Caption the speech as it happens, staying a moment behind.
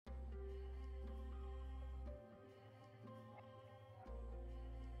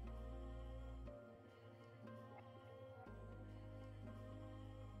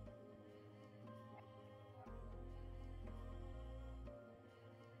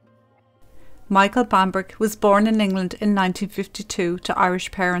Michael Bambrick was born in England in 1952 to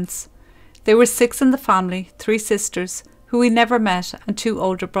Irish parents. There were 6 in the family, 3 sisters, who he never met, and 2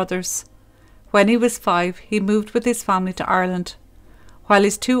 older brothers. When he was 5, he moved with his family to Ireland. While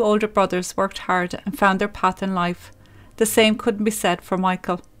his 2 older brothers worked hard and found their path in life, the same couldn't be said for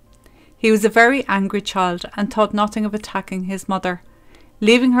Michael. He was a very angry child and thought nothing of attacking his mother,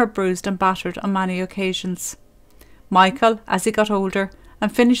 leaving her bruised and battered on many occasions. Michael, as he got older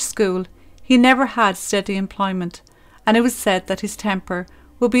and finished school, he never had steady employment, and it was said that his temper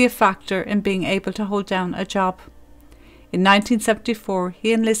would be a factor in being able to hold down a job. In 1974,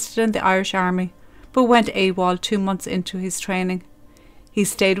 he enlisted in the Irish Army, but went AWOL 2 months into his training. He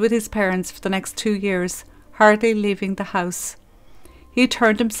stayed with his parents for the next 2 years, hardly leaving the house. He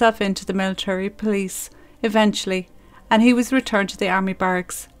turned himself into the military police eventually, and he was returned to the army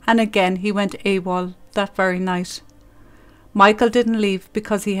barracks, and again he went AWOL that very night. Michael didn't leave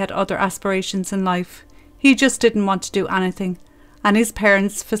because he had other aspirations in life. He just didn't want to do anything, and his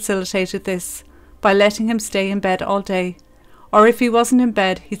parents facilitated this by letting him stay in bed all day, or if he wasn't in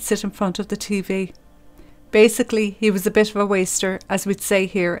bed, he'd sit in front of the TV. Basically, he was a bit of a waster, as we'd say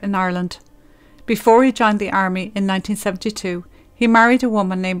here in Ireland. Before he joined the army in 1972, he married a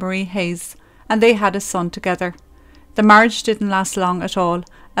woman named Marie Hayes, and they had a son together. The marriage didn't last long at all,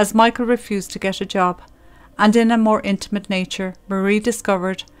 as Michael refused to get a job, and in a more intimate nature, Marie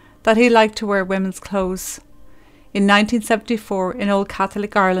discovered that he liked to wear women's clothes. In 1974, in Old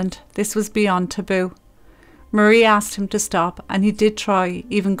Catholic Ireland, this was beyond taboo. Marie asked him to stop, and he did try,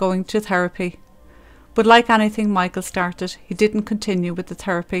 even going to therapy. But like anything Michael started, he didn't continue with the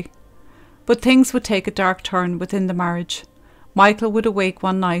therapy. But things would take a dark turn within the marriage. Michael would awake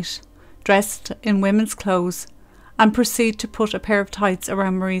one night, dressed in women's clothes, and proceed to put a pair of tights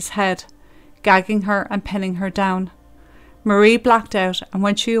around Marie's head, gagging her and pinning her down. Marie blacked out, and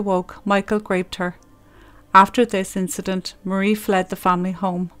when she awoke, Michael raped her. After this incident, Marie fled the family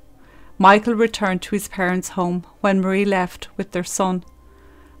home. Michael returned to his parents' home when Marie left with their son.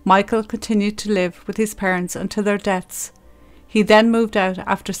 Michael continued to live with his parents until their deaths. He then moved out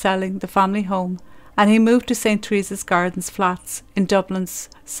after selling the family home, and he moved to St. Teresa's Gardens flats in Dublin's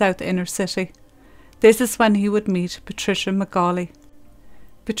south inner city. This is when he would meet Patricia McGauley.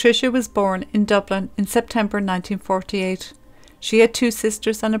 Patricia was born in Dublin in September 1948. She had 2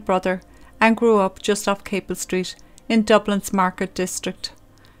 sisters and a brother, and grew up just off Capel Street in Dublin's Market District.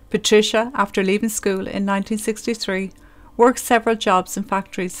 Patricia, after leaving school in 1963, worked several jobs in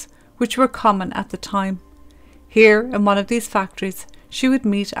factories, which were common at the time. Here, in one of these factories, she would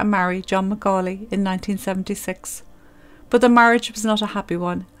meet and marry John McGauley in 1976. But the marriage was not a happy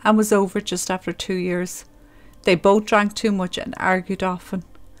one, and was over just after 2 years. They both drank too much and argued often.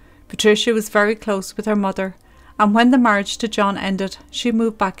 Patricia was very close with her mother, and when the marriage to John ended, she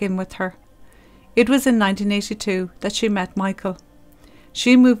moved back in with her. It was in 1982 that she met Michael.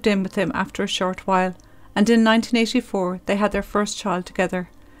 She moved in with him after a short while, and in 1984 they had their first child together,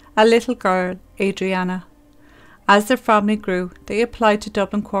 a little girl, Adriana. As their family grew, they applied to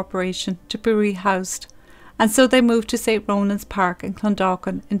Dublin Corporation to be rehoused, and so they moved to St. Ronan's Park in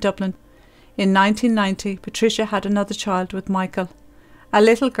Clondalkin in Dublin. In 1990, Patricia had another child with Michael, a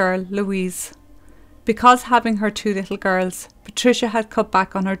little girl, Louise. Because having her 2 little girls, Patricia had cut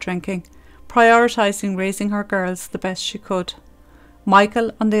back on her drinking, prioritising raising her girls the best she could.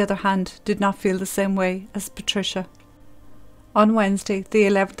 Michael, on the other hand, did not feel the same way as Patricia. On Wednesday, the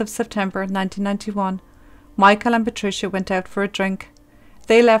 11th of September 1991, Michael and Patricia went out for a drink.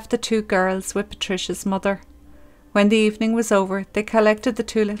 They left the 2 girls with Patricia's mother. When the evening was over, they collected the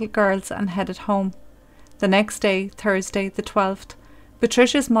 2 little girls and headed home. The next day, Thursday the 12th,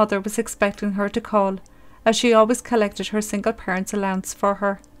 Patricia's mother was expecting her to call, as she always collected her single parents' allowance for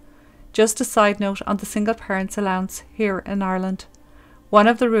her. Just a side note on the single parents' allowance here in Ireland. One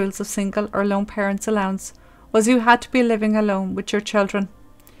of the rules of single or lone parents' allowance was you had to be living alone with your children.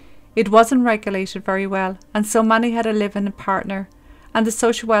 It wasn't regulated very well, and so many had a live-in partner, and the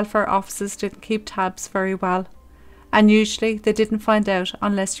social welfare offices didn't keep tabs very well. And usually they didn't find out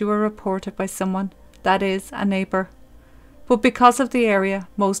unless you were reported by someone, that is, a neighbour. But because of the area,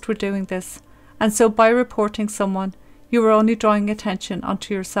 most were doing this, and so by reporting someone, you were only drawing attention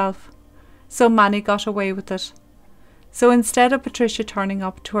onto yourself. So many got away with it. So instead of Patricia turning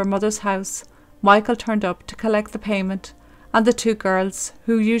up to her mother's house, Michael turned up to collect the payment, and the 2 girls,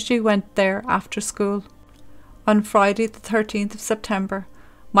 who usually went there after school. On Friday the 13th of September,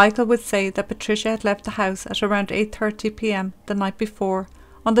 Michael would say that Patricia had left the house at around 8:30 p.m. the night before,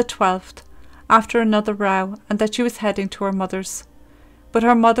 on the 12th, after another row, and that she was heading to her mother's. But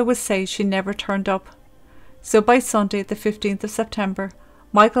her mother would say she never turned up. So by Sunday the 15th of September,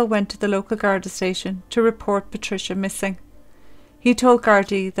 Michael went to the local Garda station to report Patricia missing. He told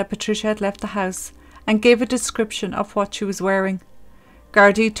Gardaí that Patricia had left the house and gave a description of what she was wearing.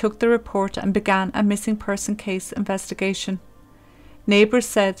 Gardaí took the report and began a missing person case investigation. Neighbours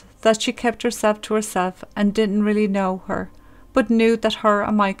said that she kept herself to herself and didn't really know her, but knew that her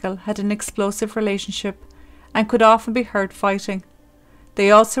and Michael had an explosive relationship and could often be heard fighting.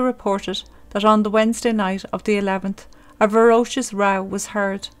 They also reported that on the Wednesday night of the 11th, a ferocious row was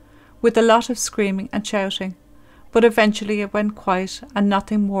heard, with a lot of screaming and shouting, but eventually it went quiet and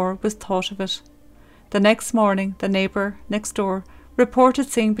nothing more was thought of it. The next morning, the neighbour next door reported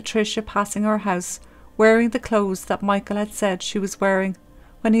seeing Patricia passing her house wearing the clothes that Michael had said she was wearing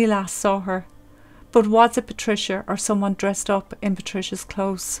when he last saw her. But was it Patricia or someone dressed up in Patricia's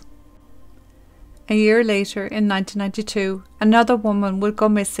clothes? A year later, in 1992, another woman would go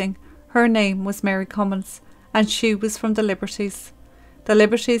missing. Her name was Mary Cummins, and she was from the Liberties. The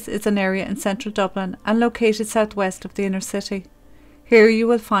Liberties is an area in central Dublin and located southwest of the inner city. Here you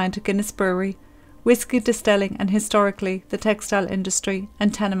will find a Guinness brewery, whisky distilling and historically the textile industry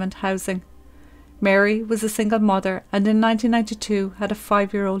and tenement housing. Mary was a single mother and in 1992 had a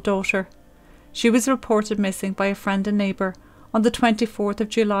 5-year-old daughter. She was reported missing by a friend and neighbour on the 24th of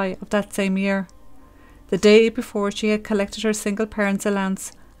July of that same year, the day before she had collected her single parent's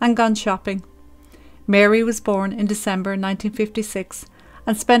allowance and gone shopping. Mary was born in December 1956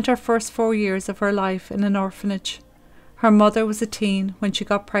 and spent her first 4 years of her life in an orphanage. Her mother was a teen when she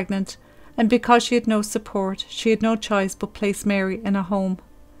got pregnant, and because she had no support, she had no choice but place Mary in a home.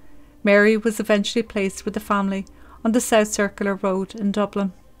 Mary was eventually placed with a family on the South Circular Road in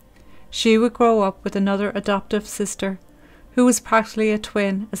Dublin. She would grow up with another adoptive sister, who was practically a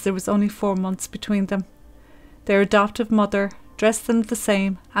twin as there was only 4 months between them. Their adoptive mother dressed them the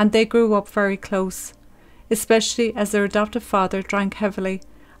same and they grew up very close, especially as their adoptive father drank heavily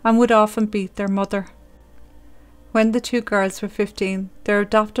and would often beat their mother. When the 2 girls were 15, their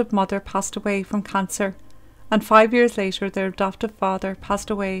adoptive mother passed away from cancer, and 5 years later their adoptive father passed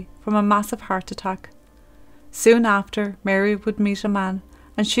away from a massive heart attack. Soon after, Mary would meet a man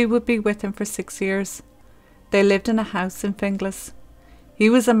and she would be with him for 6 years. They lived in a house in Finglas. He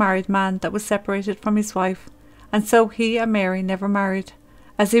was a married man that was separated from his wife, and so he and Mary never married,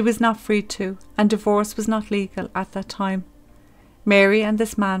 as he was not free to, and divorce was not legal at that time. Mary and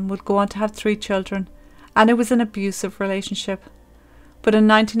this man would go on to have 3 children, and it was an abusive relationship. But in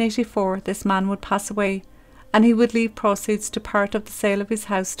 1984 this man would pass away, and he would leave proceeds to part of the sale of his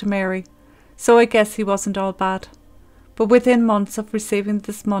house to Mary, so I guess he wasn't all bad. But within months of receiving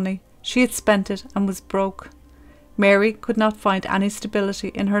this money, she had spent it and was broke. Mary could not find any stability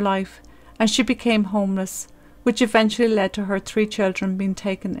in her life, and she became homeless, which eventually led to her 3 children being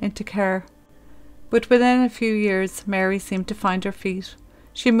taken into care. But within a few years, Mary seemed to find her feet.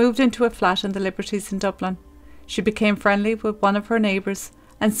 She moved into a flat in the Liberties in Dublin. She became friendly with one of her neighbours,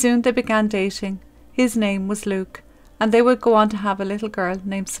 and soon they began dating. His name was Luke, and they would go on to have a little girl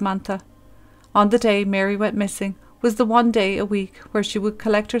named Samantha. On the day Mary went missing was the one day a week where she would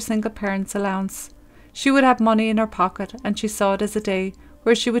collect her single parent's allowance. She would have money in her pocket, and she saw it as a day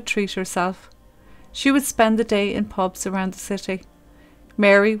where she would treat herself. She would spend the day in pubs around the city.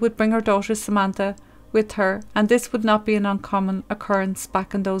 Mary would bring her daughter Samantha with her, and this would not be an uncommon occurrence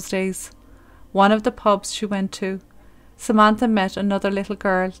back in those days. One of the pubs she went to, Samantha met another little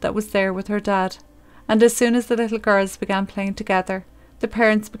girl that was there with her dad, and as soon as the little girls began playing together, the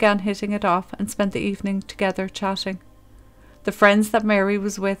parents began hitting it off and spent the evening together chatting. The friends that Mary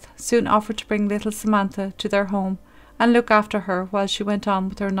was with soon offered to bring little Samantha to their home and look after her while she went on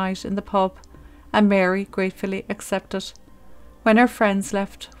with her night in the pub, and Mary gratefully accepted. When her friends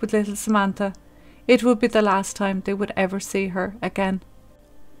left with little Samantha, it would be the last time they would ever see her again.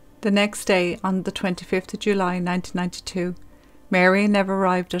 The next day, on the 25th of July 1992, Mary never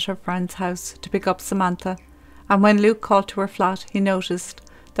arrived at her friend's house to pick up Samantha, and when Luke called to her flat, he noticed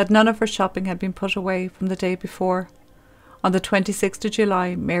that none of her shopping had been put away from the day before. On the 26th of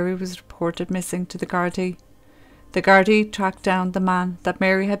July, Mary was reported missing to the Gardaí. The Gardaí tracked down the man that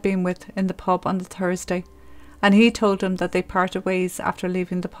Mary had been with in the pub on the Thursday, and he told them that they parted ways after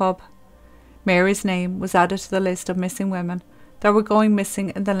leaving the pub. Mary's name was added to the list of missing women that were going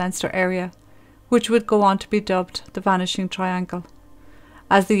missing in the Leinster area, which would go on to be dubbed the Vanishing Triangle.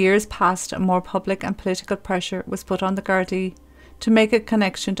 As the years passed, a more public and political pressure was put on the Gardaí to make a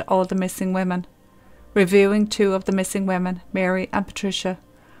connection to all the missing women. Reviewing 2 of the missing women, Mary and Patricia,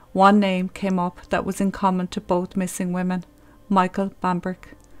 one name came up that was in common to both missing women: Michael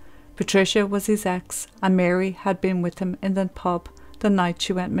Bambrick. Patricia was his ex, and Mary had been with him in the pub the night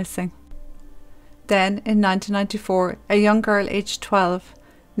she went missing. Then, in 1994, a young girl aged 12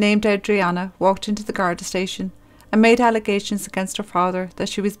 named Adriana, walked into the Garda station and made allegations against her father that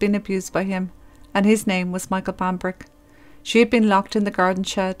she was being abused by him, and his name was Michael Bambrick. She had been locked in the garden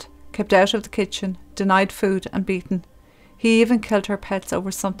shed, kept out of the kitchen, denied food and beaten. He even killed her pets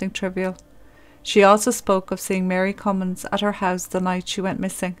over something trivial. She also spoke of seeing Mary Cummins at her house the night she went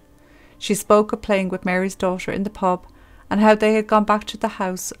missing. She spoke of playing with Mary's daughter in the pub and how they had gone back to the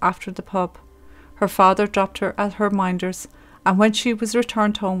house after the pub. Her father dropped her at her minder's, and when she was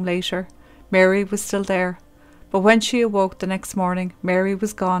returned home later, Mary was still there. But when she awoke the next morning, Mary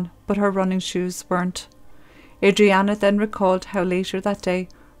was gone, but her running shoes weren't. Adriana then recalled how later that day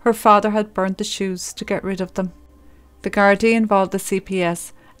her father had burnt the shoes to get rid of them. The Gardaí involved the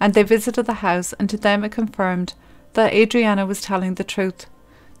CPS, and they visited the house, and to them it confirmed that Adriana was telling the truth.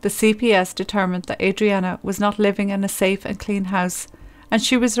 The CPS determined that Adriana was not living in a safe and clean house, and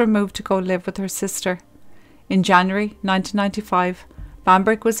she was removed to go live with her sister. In January 1995,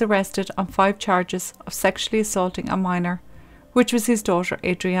 Bambrick was arrested on 5 charges of sexually assaulting a minor, which was his daughter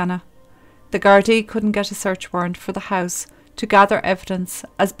Adriana. The Gardaí couldn't get a search warrant for the house to gather evidence,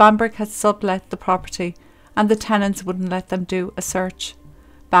 as Bambrick had sublet the property and the tenants wouldn't let them do a search.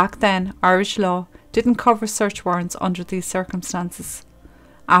 Back then, Irish law didn't cover search warrants under these circumstances.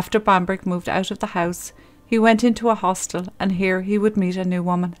 After Bambrick moved out of the house, he went into a hostel, and here he would meet a new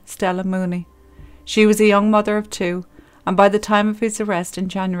woman, Stella Mooney. She was a young mother of 2, and by the time of his arrest in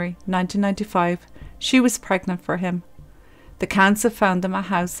January 1995, she was pregnant for him. The council found them a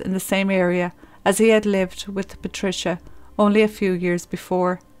house in the same area as he had lived with Patricia only a few years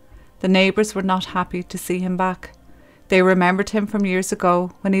before. The neighbours were not happy to see him back. They remembered him from years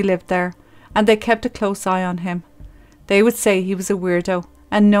ago when he lived there, and they kept a close eye on him. They would say he was a weirdo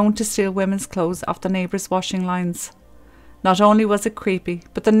and known to steal women's clothes off the neighbours' washing lines. Not only was it creepy,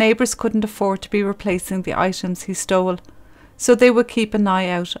 but the neighbours couldn't afford to be replacing the items he stole, so they would keep an eye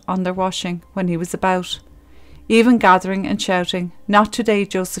out on their washing when he was about, even gathering and shouting, "Not today,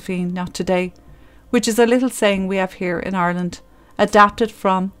 Josephine, not today," which is a little saying we have here in Ireland, adapted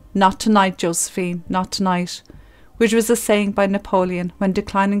from "Not tonight, Josephine, not tonight," which was a saying by Napoleon when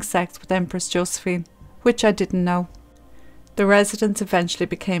declining sex with Empress Josephine, which I didn't know. The residents eventually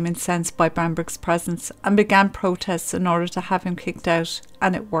became incensed by Bambrick's presence and began protests in order to have him kicked out,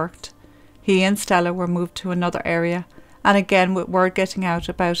 and it worked. He and Stella were moved to another area, and again with word getting out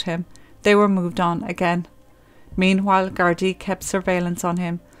about him, they were moved on again. Meanwhile, Gardaí kept surveillance on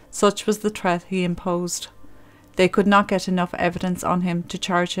him, such was the threat he imposed. They could not get enough evidence on him to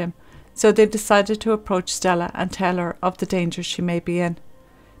charge him, so they decided to approach Stella and tell her of the danger she may be in.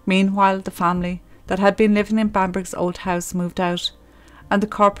 Meanwhile, the family that had been living in Bambrick's old house moved out, and the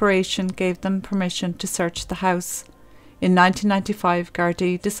corporation gave them permission to search the house. In 1995,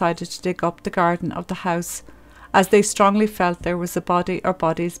 Gardaí decided to dig up the garden of the house, as they strongly felt there was a body or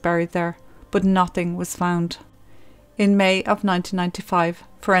bodies buried there, but nothing was found. In May of 1995,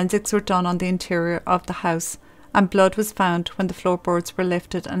 forensics were done on the interior of the house, and blood was found when the floorboards were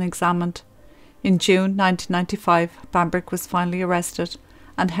lifted and examined. In June 1995, Bambrick was finally arrested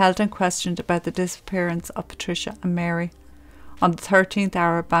and held and questioned about the disappearance of Patricia and Mary. On the 13th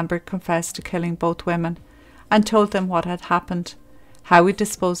hour, Bambrick confessed to killing both women and told them what had happened, how he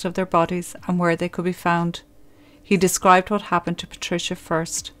disposed of their bodies and where they could be found. He described what happened to Patricia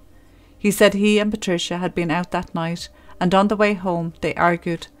first. He said he and Patricia had been out that night, and on the way home they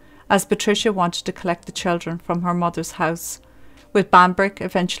argued, as Patricia wanted to collect the children from her mother's house, with Bambrick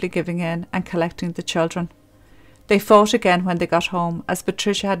eventually giving in and collecting the children. They fought again when they got home, as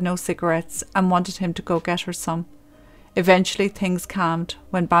Patricia had no cigarettes and wanted him to go get her some. Eventually things calmed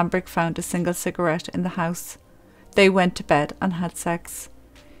when Bambrick found a single cigarette in the house. They went to bed and had sex.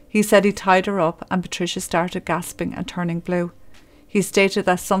 He said he tied her up and Patricia started gasping and turning blue. He stated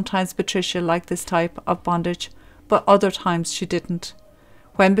that sometimes Patricia liked this type of bondage, but other times she didn't.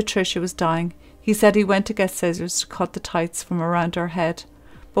 When Patricia was dying, he said he went to get scissors to cut the tights from around her head,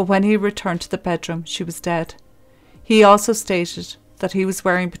 but when he returned to the bedroom, she was dead. He also stated that he was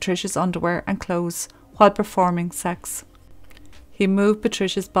wearing Patricia's underwear and clothes while performing sex. He moved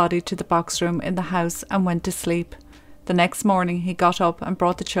Patricia's body to the box room in the house and went to sleep. The next morning he got up and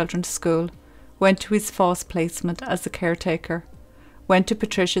brought the children to school, went to his false placement as the caretaker, went to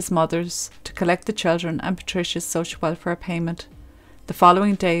Patricia's mother's to collect the children and Patricia's social welfare payment. The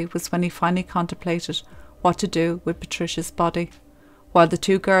following day was when he finally contemplated what to do with Patricia's body. While the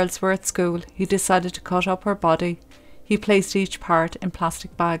 2 girls were at school, he decided to cut up her body. He placed each part in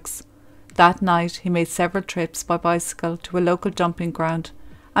plastic bags. That night he made several trips by bicycle to a local dumping ground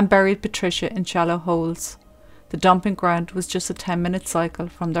and buried Patricia in shallow holes. The dumping ground was just a 10-minute cycle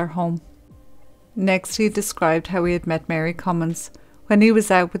from their home. Next he described how he had met Mary Cummins when he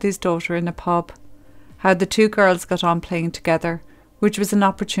was out with his daughter in a pub. How the two girls got on playing together, which was an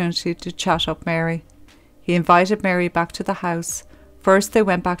opportunity to chat up Mary. He invited Mary back to the house. First they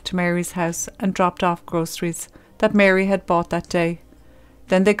went back to Mary's house and dropped off groceries that Mary had bought that day.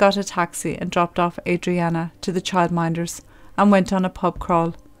 Then they got a taxi and dropped off Adriana to the childminders and went on a pub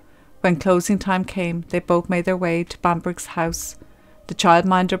crawl. When closing time came, they both made their way to Bambrick's house. The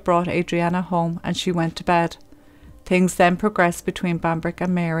childminder brought Adriana home and she went to bed. Things then progressed between Bambrick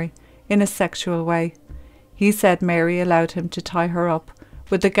and Mary in a sexual way. He said Mary allowed him to tie her up,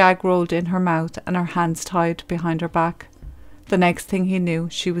 with the gag rolled in her mouth and her hands tied behind her back. The next thing he knew,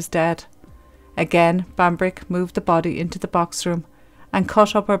 she was dead. Again, Bambrick moved the body into the box room and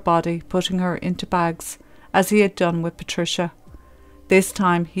cut up her body, putting her into bags, as he had done with Patricia. This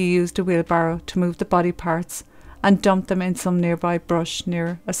time he used a wheelbarrow to move the body parts and dumped them in some nearby brush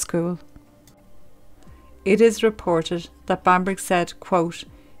near a school. It is reported that Bambrick said, quote,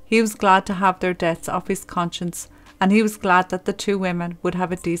 he was glad to have their deaths off his conscience, and he was glad that the two women would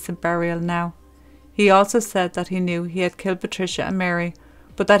have a decent burial now. He also said that he knew he had killed Patricia and Mary,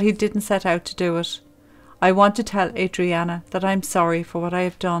 but that he didn't set out to do it. I want to tell Adriana that I'm sorry for what I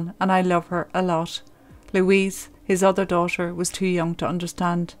have done and I love her a lot. Louise, his other daughter, was too young to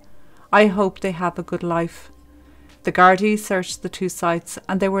understand. I hope they have a good life. The Gardaí searched the two sites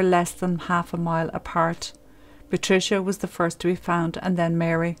and they were less than half a mile apart. Patricia was the first to be found and then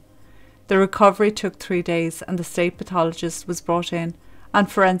Mary. The recovery took 3 days and the state pathologist was brought in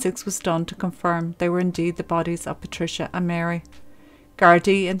and forensics was done to confirm they were indeed the bodies of Patricia and Mary.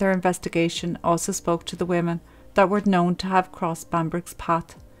 Gardaí in their investigation also spoke to the women that were known to have crossed Bambrick's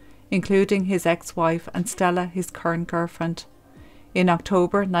path, including his ex-wife and Stella, his current girlfriend. In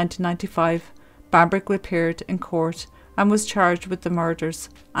October 1995, Bambrick appeared in court and was charged with the murders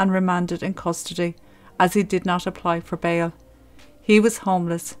and remanded in custody as he did not apply for bail. He was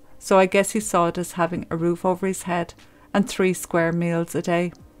homeless, so I guess he saw it as having a roof over his head and 3 square meals a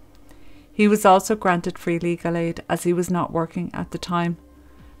day. He was also granted free legal aid as he was not working at the time.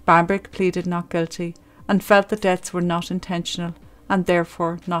 Bambrick pleaded not guilty and felt the deaths were not intentional and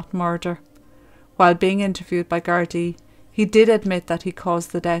therefore not murder. While being interviewed by Gardaí, he did admit that he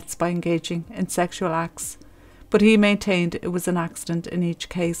caused the deaths by engaging in sexual acts, but he maintained it was an accident in each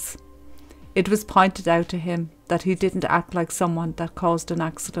case. It was pointed out to him that he didn't act like someone that caused an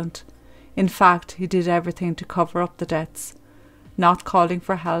accident. In fact, he did everything to cover up the deaths, not calling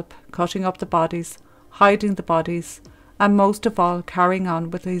for help, cutting up the bodies, hiding the bodies, and most of all carrying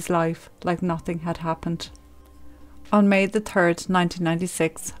on with his life like nothing had happened. On May the 3rd,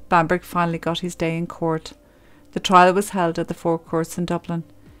 1996, Bambrick finally got his day in court. The trial was held at the Four Courts in Dublin.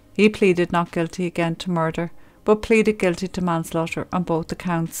 He pleaded not guilty again to murder, but pleaded guilty to manslaughter on both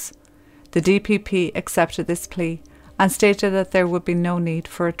accounts. The DPP accepted this plea and stated that there would be no need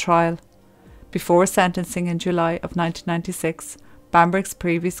for a trial. Before sentencing in July of 1996, Bambrick's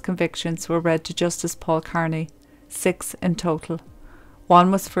previous convictions were read to Justice Paul Carney, 6 in total.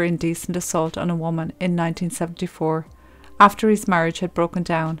 One was for indecent assault on a woman in 1974, after his marriage had broken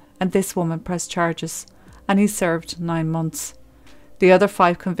down, and this woman pressed charges, and he served 9 months. The other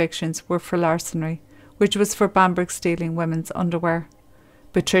 5 convictions were for larceny, which was for Bambrick stealing women's underwear.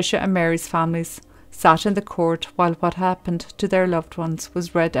 Patricia and Mary's families sat in the court while what happened to their loved ones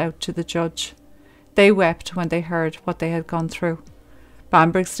was read out to the judge. They wept when they heard what they had gone through.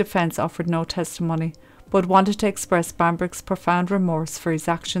 Bambrick's defence offered no testimony, but wanted to express Bambrick's profound remorse for his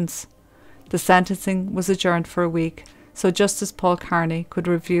actions. The sentencing was adjourned for a week, so Justice Paul Carney could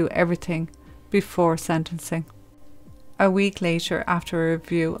review everything before sentencing. A week later, after a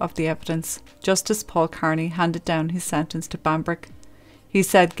review of the evidence, Justice Paul Carney handed down his sentence to Bambrick. He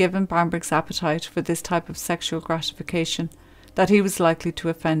said, given Bambrick's appetite for this type of sexual gratification, that he was likely to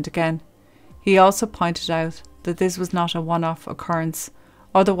offend again. He also pointed out that this was not a one-off occurrence,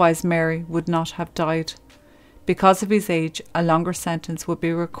 otherwise Mary would not have died. Because of his age, a longer sentence would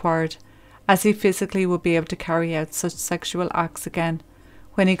be required, as he physically would be able to carry out such sexual acts again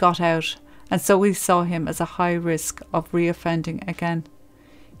when he got out, and so he saw him as a high risk of reoffending again.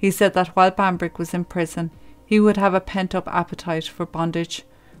 He said that while Bambrick was in prison, he would have a pent-up appetite for bondage,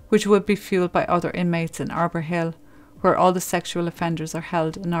 which would be fueled by other inmates in Arbour Hill, where all the sexual offenders are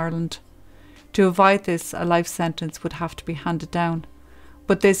held in Ireland. To avoid this, a life sentence would have to be handed down,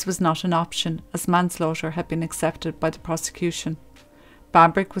 but this was not an option as manslaughter had been accepted by the prosecution.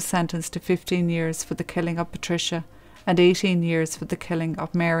 Bambrick was sentenced to 15 years for the killing of Patricia and 18 years for the killing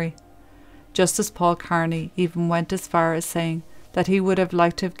of Mary. Justice Paul Carney even went as far as saying that he would have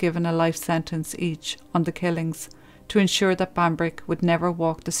liked to have given a life sentence each on the killings to ensure that Bambrick would never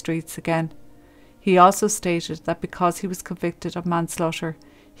walk the streets again. He also stated that because he was convicted of manslaughter,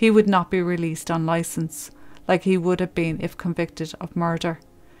 he would not be released on licence, like he would have been if convicted of murder.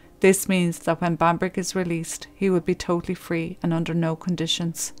 This means that when Bambrick is released, he would be totally free and under no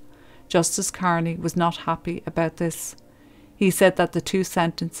conditions. Justice Carney was not happy about this. He said that the two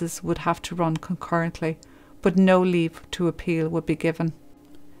sentences would have to run concurrently, but no leave to appeal would be given.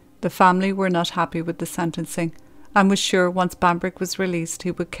 The family were not happy with the sentencing and was sure once Bambrick was released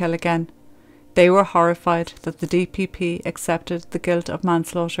he would kill again. They were horrified that the DPP accepted the guilt of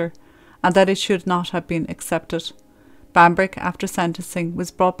manslaughter and that it should not have been accepted. Bambrick, after sentencing,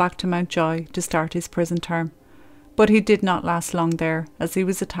 was brought back to Mountjoy to start his prison term, but he did not last long there as he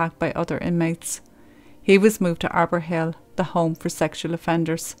was attacked by other inmates. He was moved to Arbour Hill, the home for sexual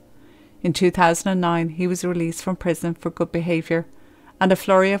offenders. In 2009 he was released from prison for good behaviour, and a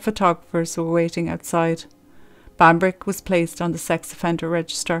flurry of photographers were waiting outside. Bambrick was placed on the sex offender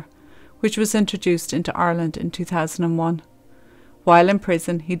register, which was introduced into Ireland in 2001. While in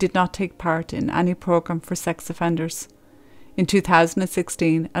prison, he did not take part in any programme for sex offenders. In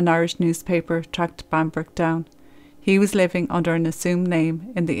 2016, an Irish newspaper tracked Bambrick down. He was living under an assumed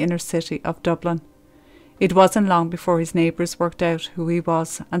name in the inner city of Dublin. It wasn't long before his neighbours worked out who he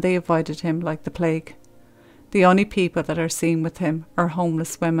was and they avoided him like the plague. The only people that are seen with him are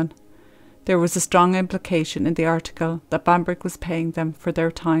homeless women. There was a strong implication in the article that Bambrick was paying them for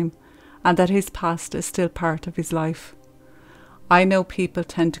their time and that his past is still part of his life. I know people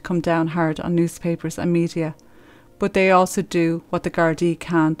tend to come down hard on newspapers and media, but they also do what the Gardaí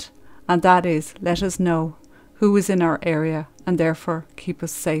can't, and that is let us know who is in our area and therefore keep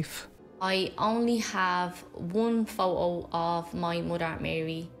us safe. I only have one photo of my mother,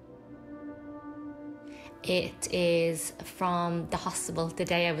 Mary. It is from the hospital the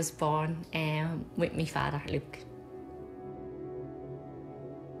day I was born with my father, Luke.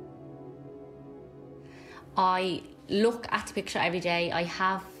 I look at the picture every day. I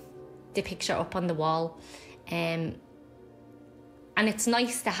have the picture up on the wall. And it's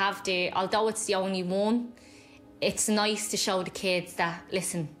nice to have although it's the only one, it's nice to show the kids that,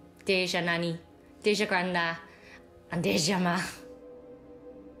 listen, there's your nanny, there's your granda, and there's your ma.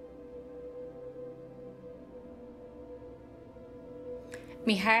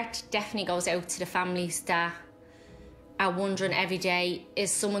 My heart definitely goes out to the families that are wondering every day,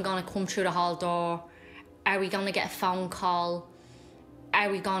 is someone going to come through the hall door? Are we going to get a phone call? Are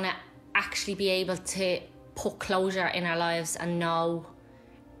we going to actually be able to put closure in our lives and know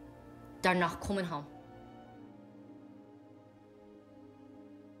they're not coming home?